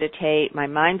can't meditate, my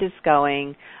mind is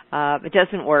going, it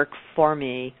doesn't work for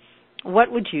me.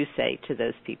 What would you say to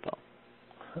those people?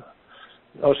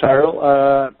 Oh,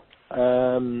 Cheryl,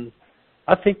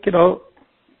 I think,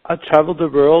 I travel the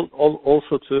world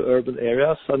also to urban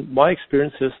areas, and my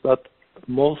experience is that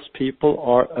most people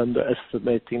are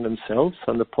underestimating themselves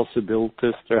and the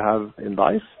possibilities they have in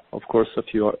life. Of course, a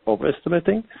few are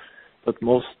overestimating, but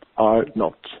most are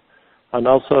not. And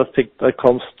also I think that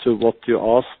comes to what you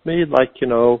asked me, like,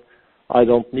 I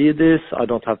don't need this, I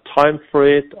don't have time for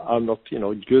it, I'm not,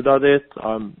 good at it,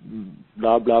 I'm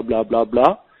blah, blah, blah, blah,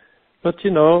 blah. But,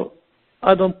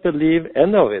 I don't believe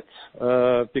any of it,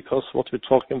 because what we're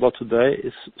talking about today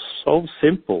is so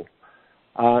simple,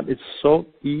 and it's so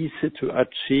easy to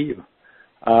achieve.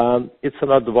 It's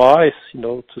an advice,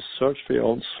 to search for your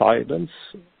own silence,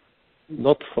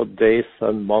 not for days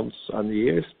and months and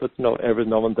years, but every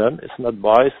now and then. It's an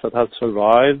advice that has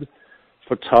survived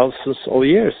for thousands of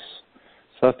years.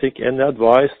 So I think any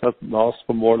advice that lasts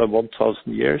for more than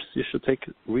 1,000 years, you should take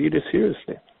really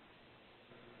seriously.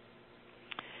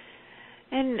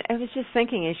 And I was just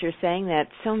thinking, as you're saying that,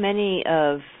 so many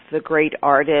of the great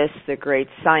artists, the great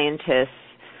scientists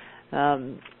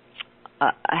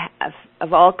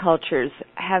of all cultures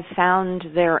have found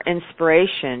their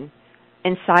inspiration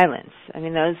in silence. I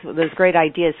mean, those great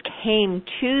ideas came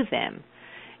to them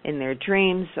in their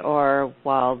dreams, or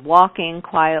while walking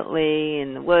quietly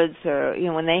in the woods, or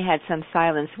when they had some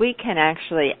silence. We can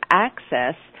actually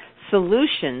access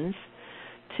solutions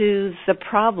to the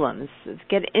problems,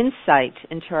 get insight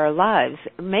into our lives,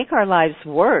 make our lives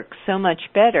work so much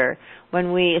better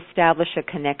when we establish a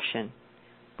connection,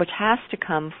 which has to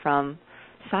come from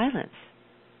silence.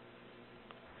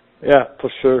 Yeah, for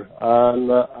sure.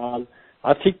 And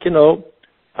I think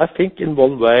in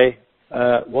one way,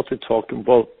 what we're talking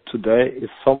about today is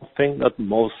something that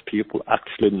most people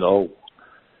actually know.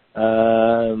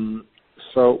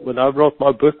 So when I wrote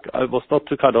my book, I was not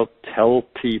to kind of tell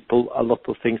people a lot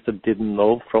of things they didn't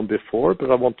know from before,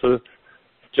 but I want to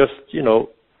just,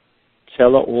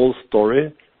 tell an old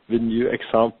story with new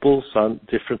examples and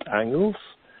different angles,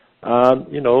 and,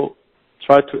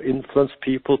 try to influence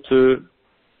people to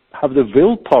have the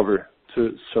willpower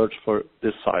to search for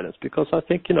this silence. Because I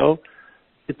think,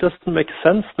 it doesn't make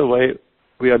sense the way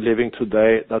we are living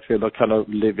today, that we are kind of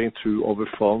living through our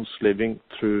phones, living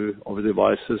through our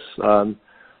devices,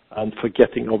 and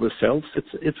forgetting ourselves.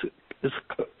 It's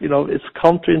it's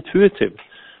counterintuitive.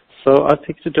 So I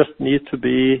think you just need to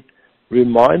be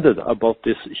reminded about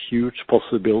these huge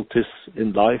possibilities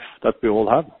in life that we all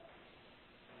have.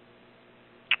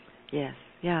 Yes,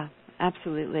 yeah,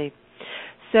 absolutely.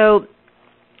 So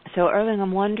Erling,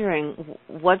 I'm wondering,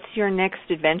 what's your next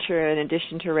adventure in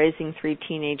addition to raising 3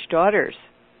 teenage daughters?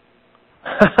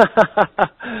 As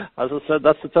I said,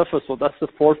 that's the toughest one. That's the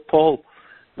fourth pole.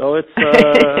 No, it's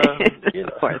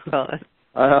Fourth pole.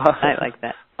 I like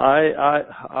that.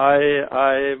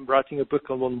 I'm writing a book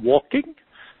on walking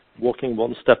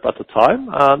one step at a time.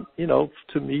 And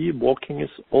to me, walking is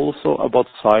also about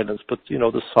silence. But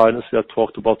the silence we have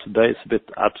talked about today is a bit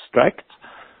abstract,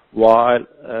 while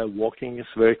walking is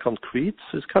very concrete.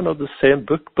 So it's kind of the same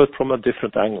book, but from a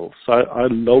different angle. So I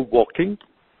love walking,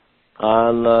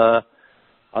 and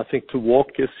I think to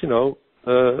walk is some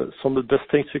of the best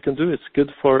things you can do. It's good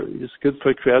for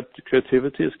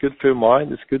creativity. It's good for your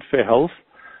mind. It's good for your health.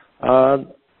 And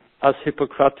as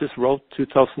Hippocrates wrote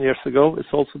 2,000 years ago,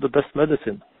 it's also the best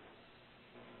medicine.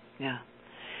 Yeah.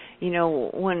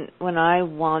 When I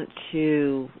want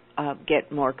to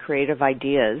get more creative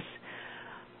ideas,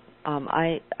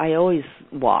 I always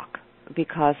walk,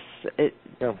 because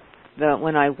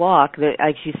when I walk,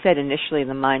 like you said, initially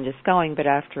the mind is going, but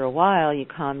after a while you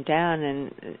calm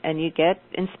down and you get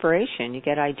inspiration, you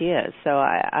get ideas. So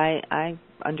I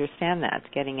understand that,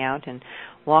 getting out and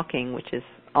walking, which is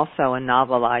also a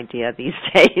novel idea these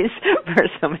days for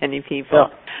so many people.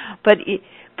 Yeah. But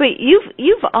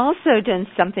you've also done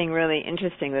something really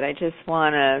interesting that I just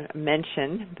want to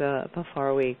mention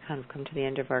before we kind of come to the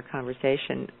end of our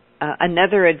conversation.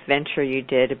 Another adventure you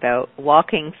did about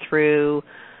walking through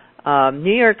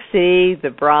New York City, the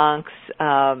Bronx,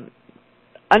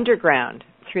 underground,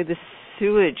 through the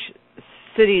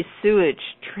city's sewage,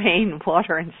 train,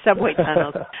 water, and subway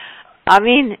tunnels. I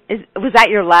mean, was that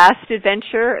your last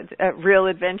adventure, real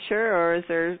adventure, or is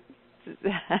there?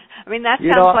 I mean, that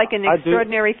sounds like an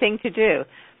extraordinary thing to do.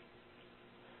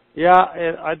 Yeah,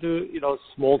 I do,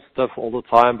 small stuff all the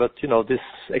time, but, this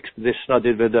expedition I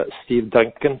did with Steve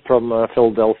Duncan from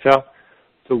Philadelphia,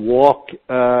 to walk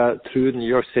through New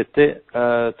York City,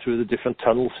 through the different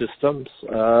tunnel systems.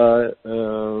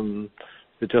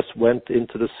 We just went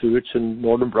into the sewage in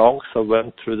northern Bronx. I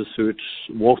walked through the sewage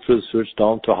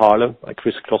down to Harlem. I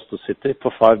crisscrossed the city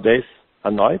for 5 days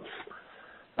and nights.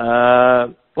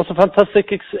 It was a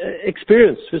fantastic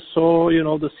experience. We saw,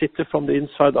 the city from the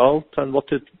inside out and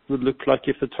what it would look like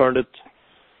if you turned it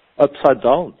upside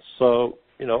down. So,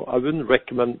 I wouldn't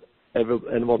recommend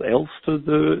anyone else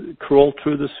to crawl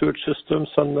through the sewage systems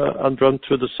and run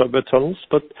through the subway tunnels,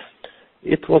 but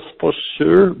it was for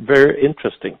sure very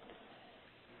interesting.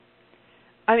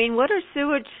 I mean, what are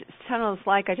sewage tunnels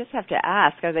like? I just have to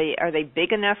ask. Are they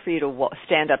big enough for you to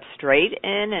stand up straight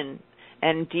in?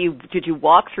 And did you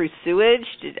walk through sewage?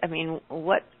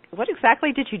 What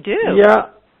exactly did you do?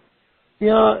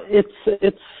 Yeah.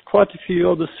 It's quite a few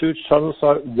of the sewage tunnels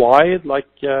are wide, like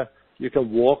you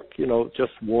can walk.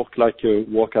 Just walk like you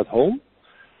walk at home,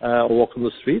 or walk on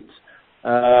the street.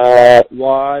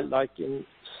 While like in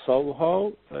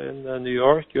Soho in New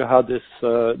York, you had this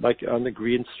like on the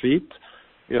Green Street.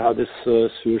 You had this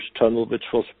sewage tunnel, which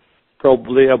was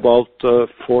probably about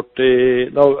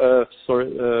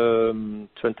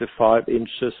 25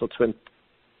 inches or 20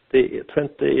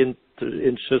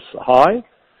 inches high,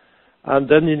 and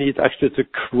then you need actually to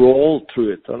crawl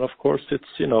through it. And of course, it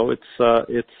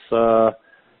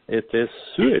is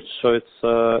sewage, so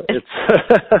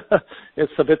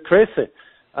it's a bit crazy.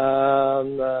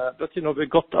 But we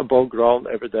got above ground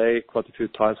every day quite a few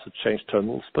times to change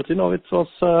tunnels. But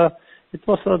it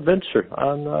was an adventure,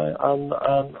 and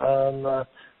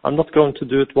I'm not going to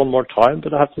do it one more time,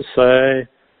 but I have to say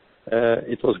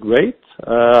it was great.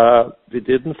 We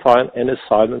didn't find any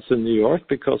silence in New York,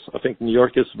 because I think New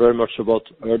York is very much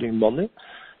about earning money,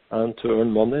 and to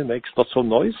earn money makes lots of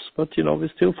noise, but we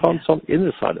still found some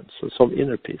inner silence, some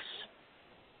inner peace.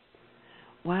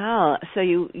 Wow. So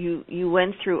you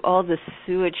went through all the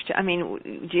sewage.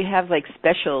 Do you have like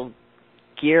special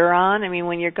gear on?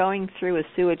 When you're going through a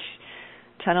sewage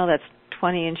tunnel that's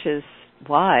 20 inches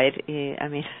wide, do you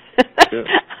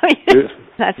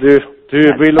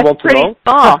really want to know?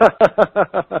 Small.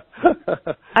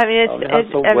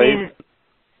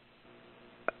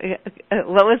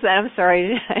 What was that? I'm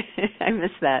sorry, I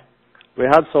missed that. We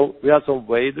had some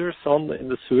waders on in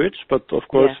the sewage, but of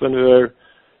course, when we were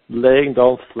laying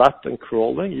down flat and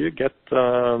crawling, you get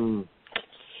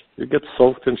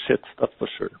soaked in shit. That's for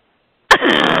sure.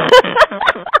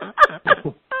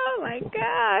 Oh my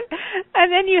God!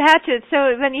 And then you had to.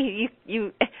 So then you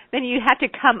had to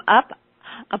come up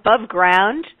above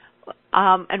ground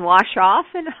and wash off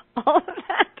and all of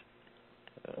that?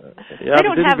 Yeah, they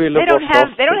don't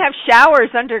have showers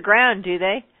underground, do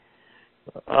they?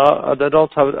 They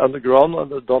don't have it underground,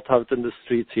 and they don't have it in the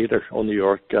streets either on New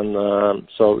York. And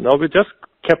so no, we just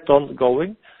kept on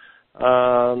going.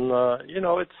 And you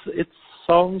know, it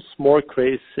sounds more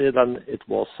crazy than it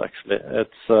was actually.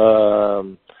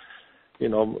 It's you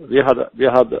know, we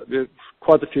had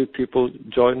quite a few people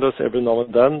joined us every now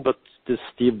and then, but this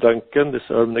Steve Duncan, this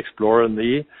urban explorer, and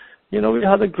me, you know, we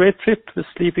had a great trip. We're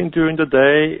sleeping during the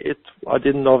day. I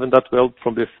didn't know him that well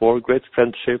from before. Great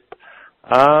friendship,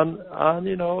 and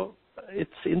you know,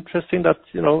 it's interesting that,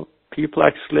 you know, people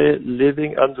actually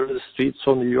living under the streets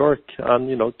of New York, and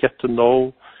you know, get to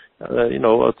know, you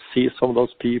know, see some of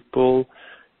those people.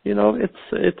 You know, it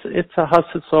has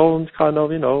its own kind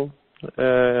of, you know,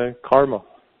 karma.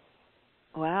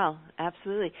 Wow,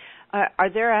 absolutely. Are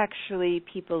there actually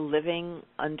people living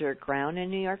underground in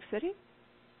New York City?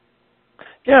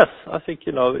 Yes, I think,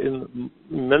 you know, in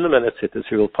many cities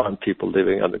you will find people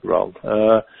living underground.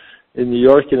 In New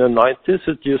York in the 90s,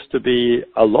 it used to be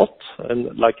a lot,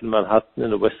 and like in Manhattan in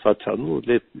the West Side Tunnel,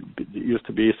 it used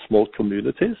to be small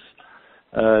communities.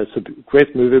 It's a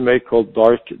great movie made called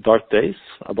Dark Days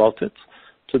about it.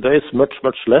 Today it's much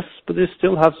less, but they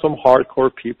still have some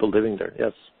hardcore people living there,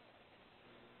 yes.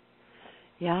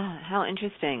 Yeah, how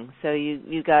interesting. So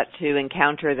you got to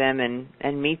encounter them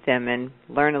and meet them and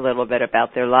learn a little bit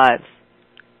about their lives.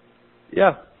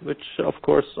 Yeah, which of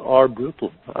course are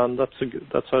brutal, and that's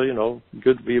a you know,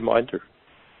 good reminder.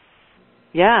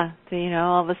 Yeah, so, you know,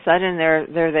 all of a sudden they're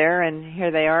there, and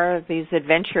here they are. These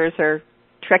adventurers are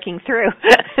trekking through.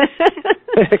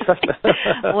 Exactly.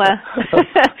 Well,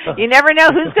 you never know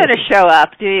who's going to show up,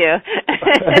 do you?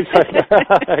 Exactly.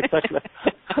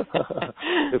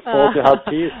 Before you have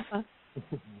peace.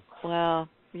 Well,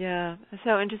 yeah,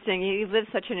 so interesting. You live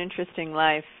such an interesting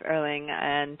life, Erling,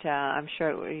 and I'm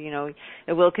sure, you know,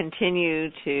 it will continue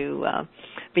to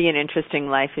be an interesting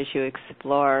life as you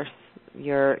explore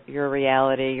your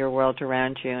reality, your world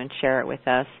around you, and share it with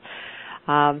us.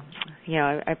 You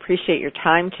know, I appreciate your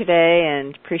time today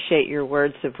and appreciate your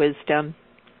words of wisdom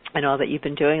and all that you've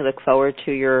been doing. I look forward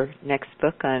to your next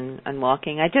book on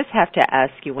walking. I just have to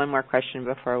ask you one more question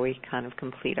before we kind of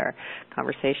complete our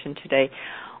conversation today.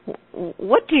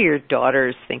 What do your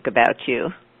daughters think about you?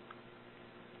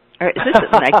 Or is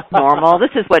this like normal?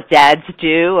 This is what dads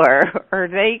do, or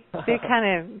they kind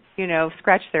of, you know,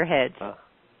 scratch their heads?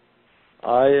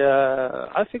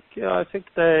 I think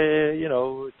they, you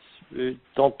know, we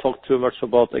don't talk too much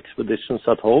about expeditions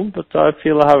at home, but I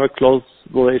feel I have a close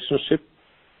relationship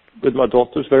with my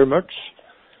daughters very much.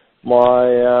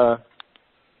 My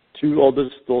two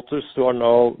oldest daughters, who are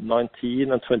now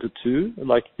 19 and 22,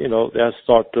 like, you know, they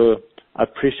start to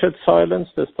appreciate silence.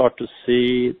 They start to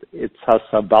see it has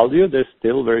a value. They're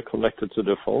still very connected to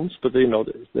their phones, but, you know,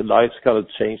 the life's kind of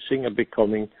changing and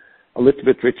becoming a little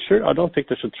bit richer. I don't think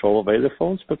they should throw away their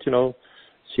phones, but, you know,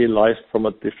 see life from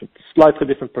a slightly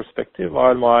different perspective.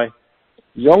 While my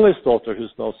youngest daughter,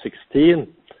 who's now 16,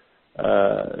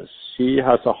 she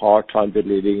has a hard time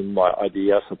believing in my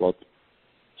ideas about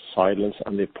silence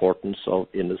and the importance of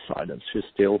inner silence. She's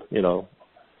still, you know,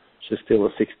 she's still a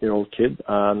 16-year-old kid,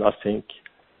 and I think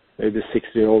maybe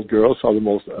 16-year-old girls are the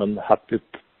most unhappy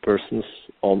persons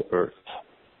on earth.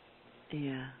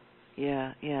 Yeah.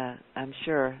 I'm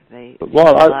sure they.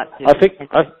 Well,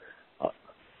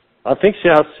 I think she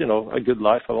has, you know, a good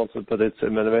life. I want to put it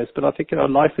in many ways, but I think, you know,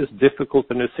 life is difficult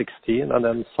when you're 16, and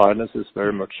then silence is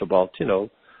very much about, you know,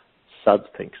 sad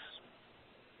things.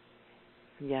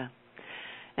 Yeah.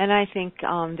 And I think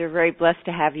they're very blessed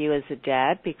to have you as a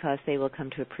dad, because they will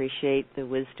come to appreciate the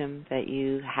wisdom that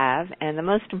you have. And the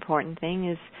most important thing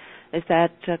is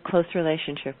that close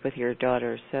relationship with your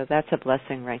daughters. So that's a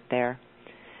blessing right there,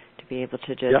 to be able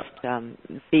to just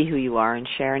be who you are and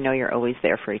share and know you're always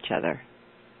there for each other.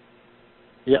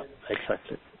 Yeah,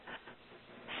 exactly.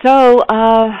 So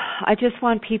I just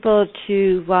want people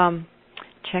to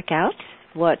check out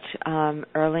what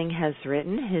Erling has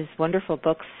written, his wonderful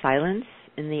book, Silence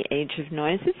in the Age of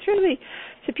Noise.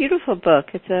 It's a beautiful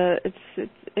book.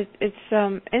 It's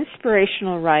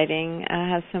inspirational writing.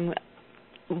 Has some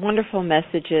wonderful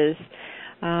messages.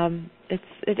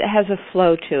 It has a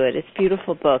flow to it. It's a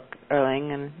beautiful book,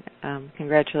 Erling, and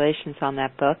congratulations on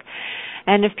that book.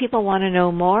 And if people want to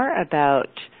know more about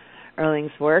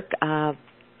Erling's work,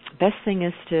 best thing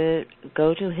is to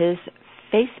go to his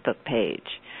Facebook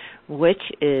page, which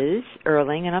is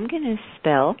Erling, and I'm going to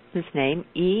spell his name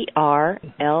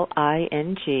Erling,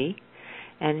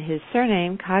 and his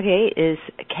surname Kagge is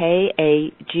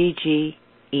Kagge.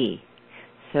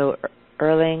 So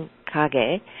Erling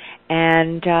Kagge,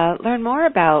 and learn more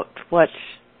about what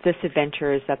this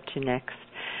adventure is up to next.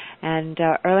 And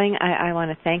Erling, I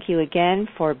want to thank you again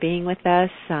for being with us.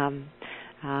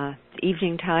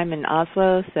 Evening time in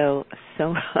Oslo, so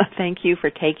thank you for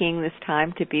taking this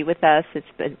time to be with us.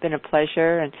 It's been a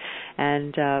pleasure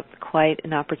and quite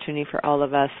an opportunity for all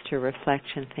of us to reflect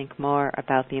and think more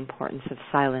about the importance of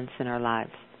silence in our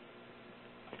lives.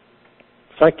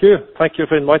 Thank you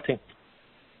for inviting.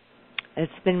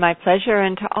 It's been my pleasure,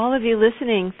 and to all of you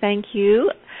listening, thank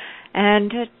you. And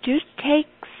do take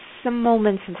some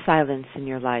moments of silence in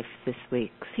your life this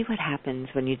week. See what happens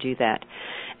when you do that.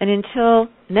 And until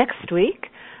next week,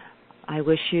 I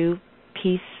wish you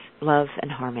peace, love,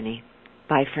 and harmony.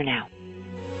 Bye for now.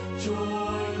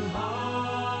 Join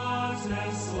hearts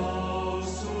and souls.